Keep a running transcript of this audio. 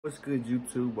What's good,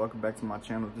 YouTube? Welcome back to my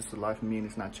channel. This is the life of me and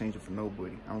it's not changing for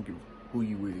nobody. I don't give who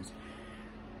you is.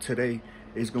 Today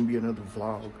is gonna be another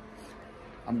vlog.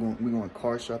 We're going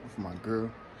car shopping for my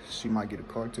girl. She might get a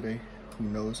car today. Who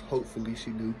knows? Hopefully she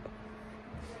do.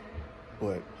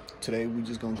 But today we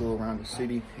just gonna go around the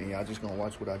city and y'all just gonna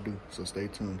watch what I do. So stay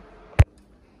tuned.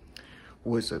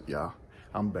 What's up, y'all?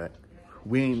 I'm back.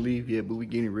 We ain't leave yet, but we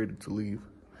getting ready to leave.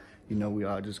 You know, we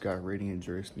all just got ready and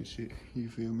dressed and shit. You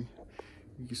feel me?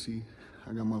 You can see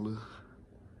I got my little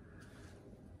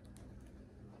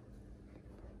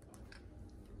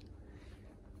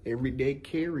everyday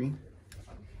carry.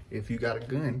 If you got a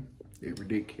gun,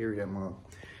 everyday carry that mom.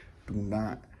 Do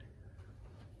not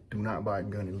buy a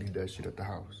gun and leave that shit at the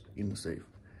house in the safe.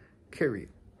 Carry it.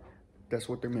 That's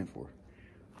what they're meant for.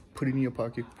 Put it in your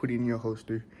pocket, put it in your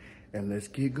holster, and let's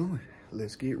get going.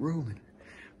 Let's get rolling.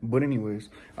 But anyways,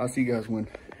 I'll see you guys when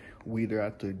we either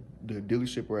at the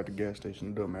dealership or at the gas station.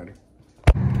 It don't matter.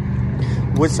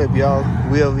 What's up, y'all?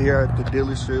 We over here at the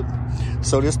dealership.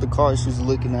 So this the car she's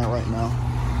looking at right now.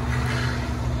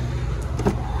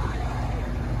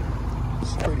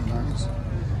 It's pretty nice.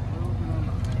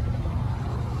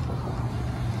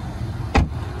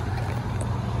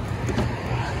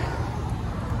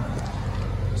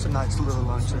 It's a nice little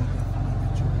launcher.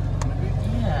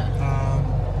 Yeah.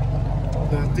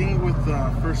 The thing with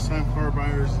first-time car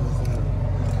buyers is that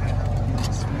you kind of have to be in the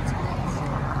sweet spot.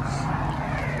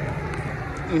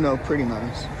 You know, pretty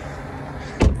nice.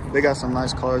 They got some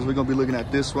nice cars. We're gonna be looking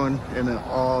at this one and then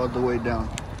all the way down.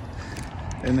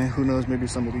 And then who knows, maybe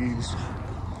some of these.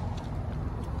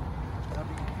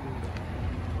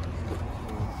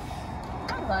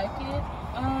 I like it.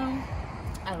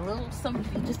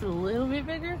 Something just a little bit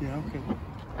bigger. Yeah, okay.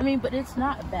 I mean, but it's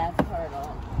not a bad car at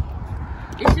all.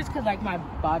 It's just cause like my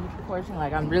body proportion,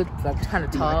 like I'm really like kind of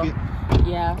tall. Like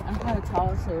yeah, I'm kind of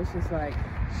tall, so it's just like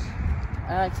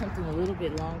I like something a little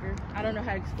bit longer. I don't know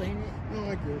how to explain it. No,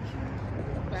 I get you.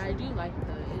 But I do like it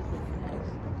though. It is looking nice.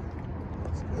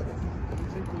 That's good.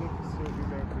 Take a look and see what you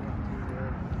got going through there.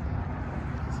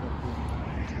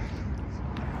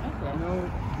 Okay. You know,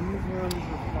 these ones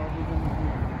are probably going to be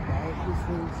about the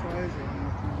same size. I don't know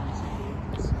if you want to see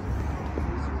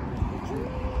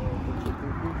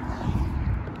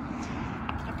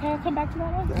Okay, I'll come back to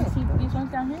that one. Yeah. See these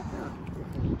ones down here.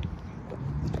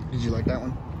 Did you like that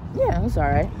one? Yeah, it's all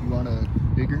right. You want a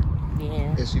bigger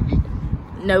Yeah. SUV?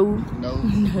 No. No?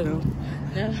 No.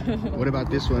 No. What about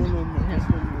this one? This one will be able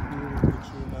to get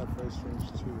you in that price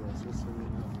range too. Just so you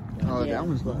know. Oh, Yeah. that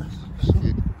one's nice.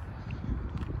 Shit.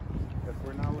 If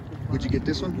we're not looking for Would you get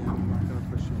this one? I'm not going to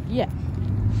push you. Yeah.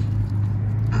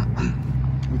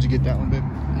 Would you get that one, babe?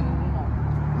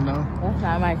 No. No? That's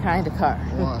not my kind of car.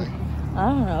 Why? I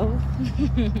don't know.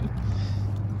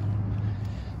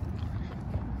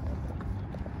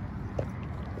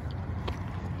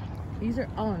 These are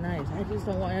all nice. I just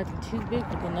don't want nothing too big,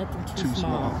 but then nothing too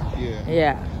small. Yeah.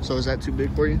 Yeah. So is that too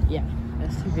big for you? Yeah.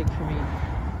 That's too big for me.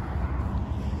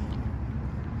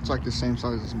 It's like the same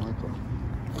size as my car.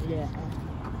 Yeah.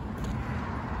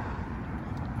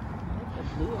 I like the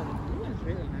blue one. The blue one's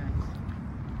really nice.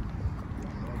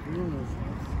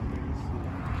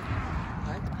 I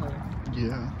like the color.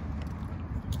 Yeah.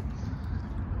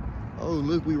 Oh,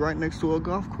 look, we right next to a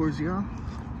golf course, y'all. Oh,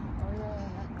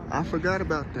 yeah. I forgot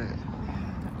about that.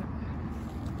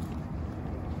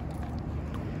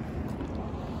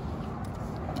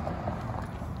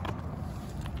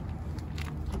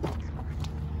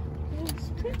 It's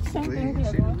pretty something. Wait,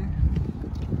 Okay, see well.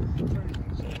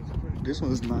 this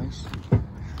one's nice.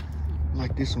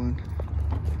 Like this one.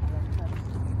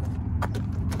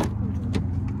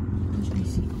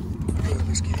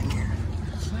 Let's get in here.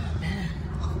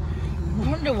 I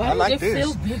wonder why I like does it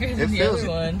feel this. bigger than the other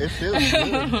one? It feels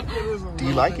good. Do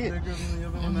you like it?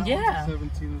 Yeah. 17 and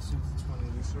 20. They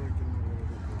started getting a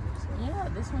little bit bigger. Yeah,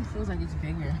 this one feels like it's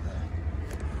bigger.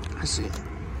 I see.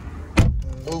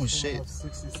 Oh, shit.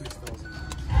 66,000.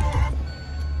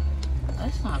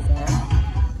 That's not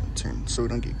bad. Turn so we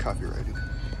don't get copyrighted.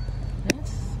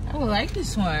 I like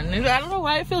this one. I don't know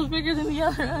why it feels bigger than the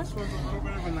other. This one's a little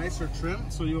bit of a nicer trim,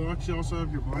 so you'll actually also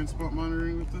have your blind spot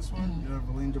monitoring with this one. You have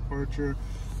a lane departure.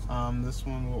 This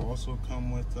one will also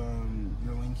come with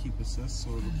your lane keep assist, so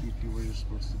it'll keep you where you're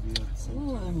supposed to be at the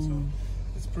same time. So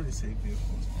it's a pretty safe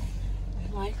vehicle as well. I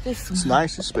like this one. It's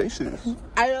nice and spacious.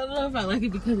 I don't know if I like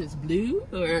it because it's blue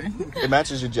or... It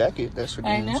matches your jacket, that's for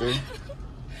I damn know. sure.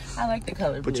 I like the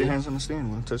color blue. Put your hands on the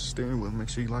steering wheel, touch the steering wheel, make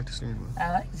sure you like the steering wheel.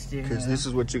 I like the steering wheel. Because this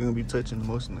is what you're going to be touching the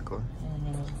most in the car.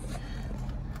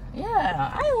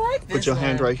 Yeah, I like this Put your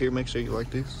hand one. right here, make sure you like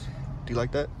this. Do you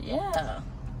like that? Yeah.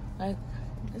 Like,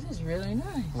 this is really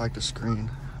nice. I like the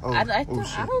screen. Oh, I shit.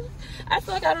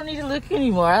 feel like I don't need to look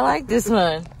anymore. I like this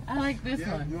one. I like this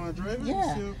one. You want to drive it?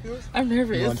 Yeah. See how it feels? I'm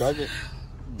nervous. You want to drive it?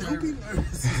 Don't be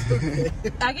nervous. It's okay.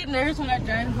 I get nervous when I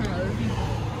drive in front of other people.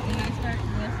 When I start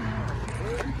messing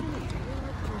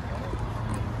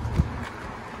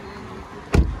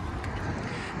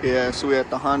up. Yeah, so we're at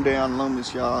the Hyundai on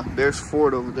Lomas, y'all. There's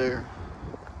Ford over there.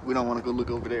 We don't want to go look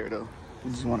over there, though.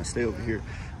 We just want to stay over here.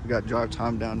 We got drive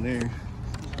time down there.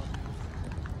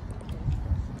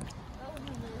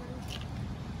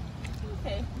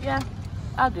 Okay, yeah,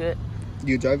 I'll do it.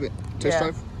 You drive it? Test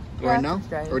drive? Yeah, Right now? test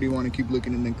drive. Or do you want to keep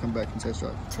looking and then come back and test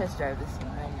drive? Test drive this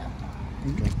one right now.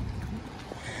 Okay.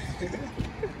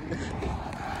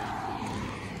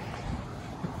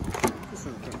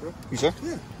 You sure?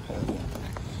 Yeah.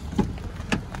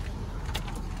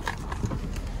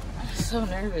 I'm so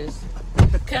nervous.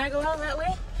 Can I go out that way?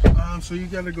 So you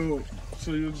gotta go.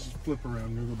 So you'll just flip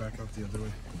around. You'll go back out the other way.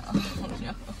 Oh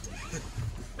no.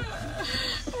 I'm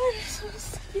so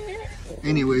scared.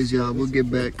 Anyways, y'all, we'll get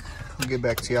back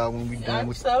to y'all when we're done I'm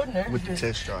with, so nervous. with the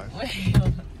test drive. Wait.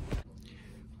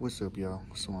 What's up, y'all?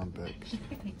 So I'm back.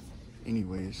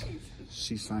 Anyways,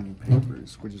 she's signing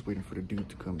papers. We're just waiting for the dude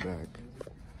to come back.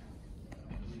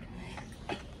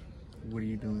 What are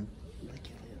you doing?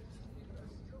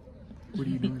 What are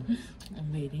you doing?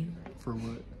 I'm waiting For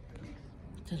what?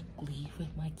 to leave with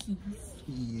my keys.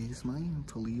 Yes, ma'am.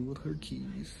 To leave with her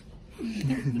keys.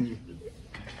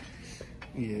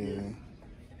 Yeah.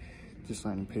 Just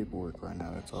signing paperwork right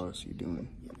now. That's all she's doing.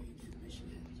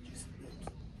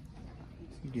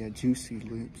 Yeah, juicy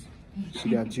lips. She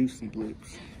got juicy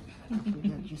lips.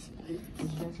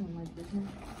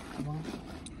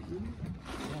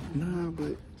 Nah,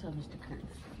 but Tell Mr. Curtis.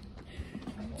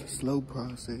 it's a slow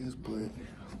process, but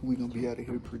we gonna be out of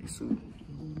here pretty soon.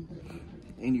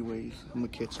 Anyways, I'm gonna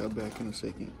catch y'all back in a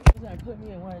second. You're gonna put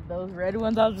me in one of those red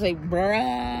ones? I was say,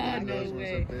 bruh, no Those ones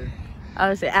way. up there. I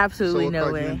would say absolutely So what no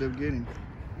car way. you end up getting?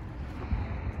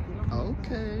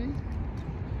 Okay.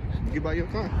 You buy your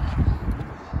car.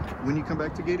 When you come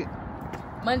back to get it?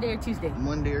 Monday or Tuesday.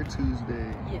 Monday or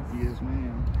Tuesday. Yes. Yes,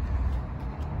 ma'am.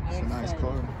 It's a I'm nice excited.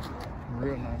 car.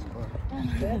 Real nice car.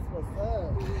 That's what's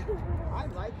up. I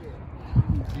like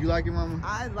it. You like it, mama?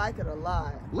 I like it a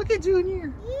lot. Look at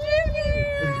Junior.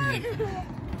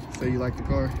 So you like the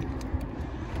car?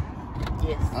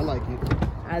 Yes. I like it.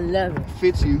 I love it.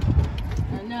 Fits you.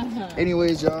 I know.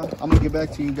 Anyways, y'all, I'm gonna get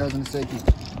back to you guys in a second.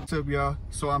 What's up, y'all?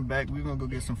 So I'm back. We're gonna go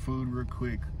get some food real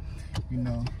quick. You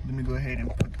know, let me go ahead and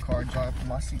put the car drive, put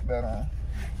my seatbelt on.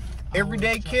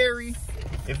 Everyday carry.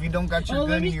 If you don't got your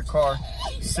gun in your car,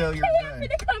 sell your gun.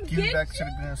 Give it back to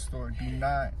the gun store.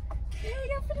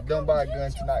 Don't buy a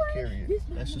gun to not carry it.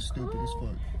 That's just stupid as fuck.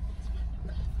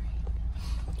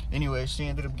 Anyway, she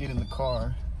ended up getting the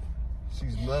car.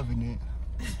 She's loving it.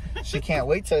 She can't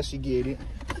wait till she get it.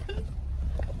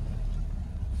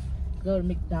 Go to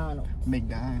McDonald's.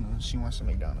 McDonald's. She wants some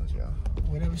McDonald's, y'all.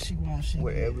 Whatever she wants, she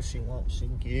Whatever she wants, she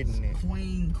getting it.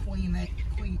 Queen AA.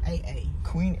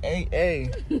 Queen AA.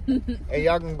 Hey,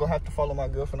 y'all gonna go have to follow my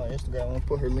girlfriend on Instagram. I'm gonna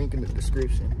put her link in the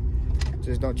description.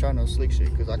 Just don't try no slick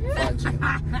shit, cause I can find you.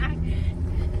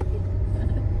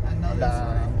 I know that's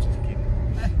Nah, I'm just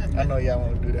kidding. I know y'all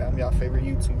wanna do that. I'm y'all favorite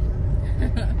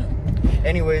YouTuber.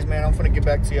 Anyways, man, I'm finna get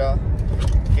back to y'all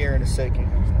here in a second.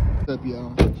 What's up,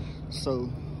 y'all? So,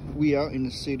 we out in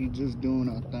the city just doing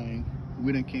our thing.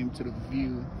 We done came to the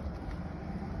view.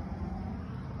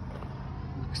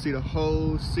 You can see the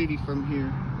whole city from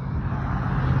here.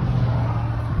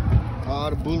 All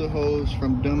the bullet holes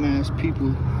from dumbass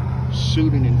people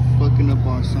shooting and fucking up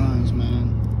our signs,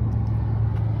 man.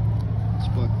 It's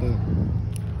fucked up.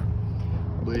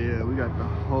 But yeah, we got the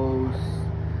whole,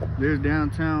 there's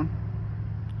downtown,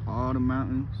 all the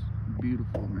mountains,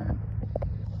 beautiful, man.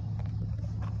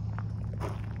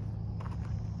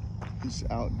 Just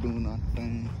out doing our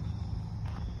thing.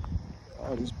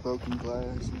 All this broken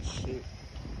glass and shit.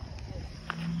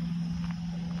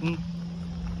 I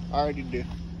already did.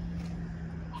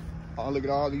 Oh, look at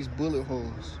all these bullet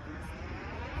holes.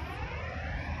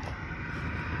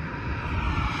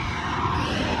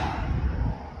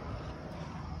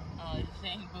 Oh, the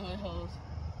same bullet holes.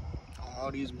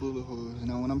 All these bullet holes.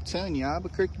 Now, when I'm telling you,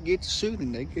 Albuquerque gets to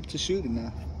shooting. They get to shooting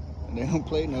now. They don't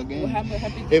play no games. Well, how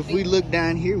big If we look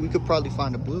down here, we could probably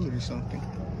find a bullet or something.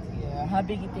 Yeah, how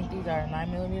big you think these are?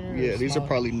 9mm? Yeah, these are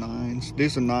probably 9s.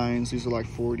 These are 9s. These are like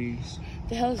 40s.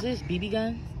 The hell is this? BB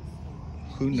gun?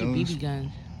 Who These are knows? BB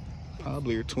guns.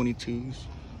 Probably are 22s.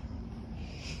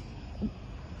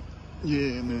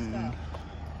 Yeah, man.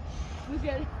 Look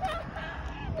at it.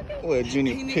 Well,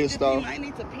 Junior pissed off. I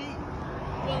need to pee.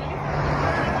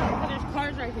 Well, there's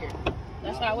cars right here.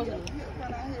 That's why I wasn't.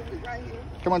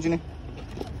 Come on, Junior.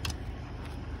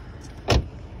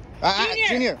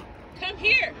 Junior. Come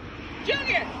here.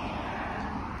 Junior.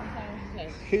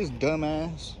 His dumb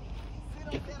ass.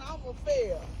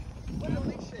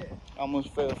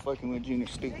 Almost fell fucking with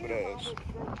Junior's stupid ass.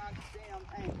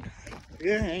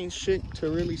 Yeah, ain't shit to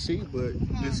really see but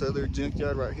this other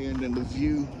junkyard right here and then the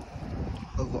view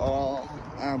of all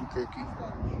Albuquerque.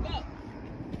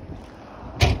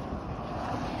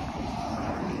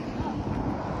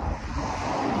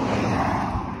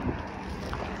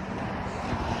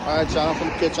 Alright, y'all, I'm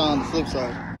gonna catch y'all on the flip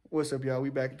side. What's up, y'all? We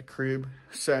back at the crib.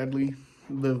 Sadly,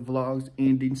 the vlog's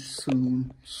ending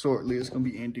soon. Shortly, it's gonna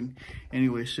be ending.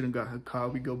 Anyway, she done got her car.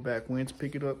 We go back when to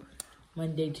pick it up?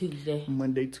 Monday, Tuesday.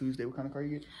 Monday, Tuesday. What kind of car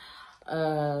you get?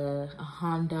 A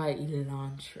Hyundai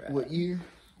Elantra. What year?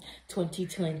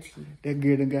 2020. That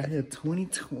girl done got here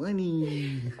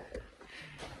 2020.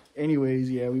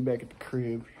 Anyways, yeah, we back at the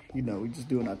crib. You know, we just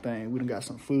doing our thing. We done got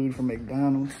some food from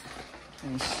McDonald's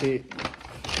and shit.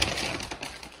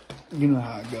 You know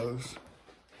how it goes.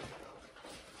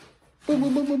 Boom,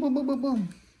 boom, boom, boom, boom, boom, boom,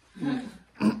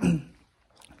 boom.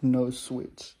 No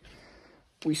switch.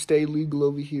 We stay legal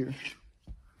over here.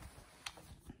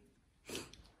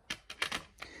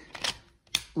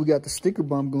 We got the sticker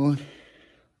bomb going.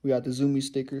 We got the Zoomy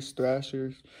stickers,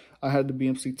 Thrashers. I had the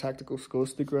BMC Tactical Skull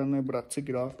sticker on there, but I took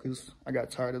it off because I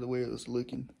got tired of the way it was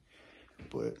looking.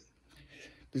 But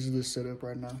this is the setup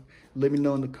right now. Let me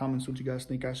know in the comments what you guys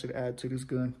think I should add to this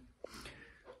gun.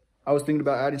 I was thinking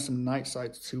about adding some night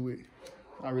sights to it.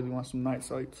 I really want some night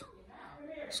sights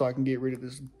so I can get rid of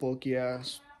this bulky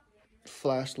ass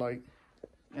flashlight.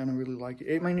 I don't really like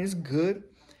it. I mean, it's good,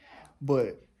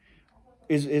 but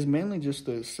it's mainly just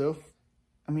the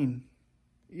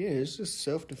yeah, it's just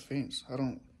self-defense.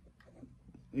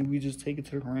 We just take it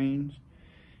to the range,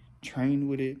 train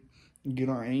with it, get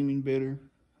our aiming better.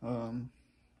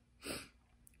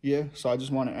 Yeah, so I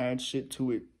just want to add shit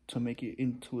to it to make it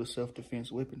into a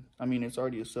self-defense weapon. I mean, it's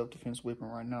already a self-defense weapon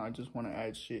right now. I just want to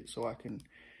add shit so I can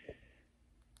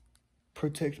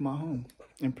protect my home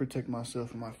and protect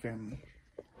myself and my family.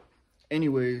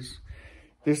 Anyways,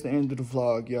 this is the end of the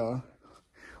vlog, y'all.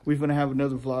 We're gonna have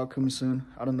another vlog coming soon.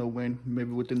 I don't know when,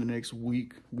 maybe within the next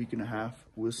week and a half.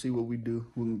 We'll see what we do.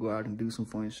 We're gonna go out and do some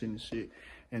fun shit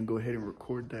and go ahead and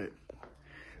record that.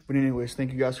 But anyways,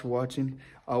 thank you guys for watching.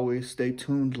 Always stay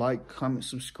tuned, like, comment,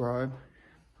 subscribe.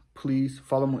 Please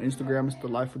follow my Instagram. It's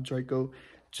TheLifeOfDrakoo,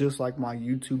 just like my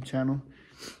YouTube channel.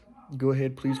 Go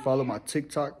ahead, please follow my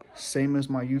TikTok, same as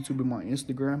my YouTube and my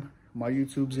Instagram. My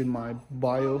YouTube's in my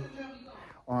bio.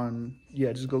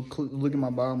 Just go look at my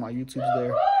bio. My YouTube's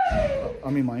there.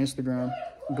 My Instagram.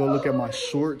 Go look at my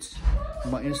shorts.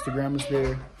 My Instagram is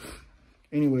there.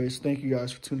 Anyways, thank you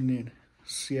guys for tuning in.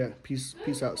 See ya. Peace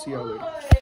out. See y'all later.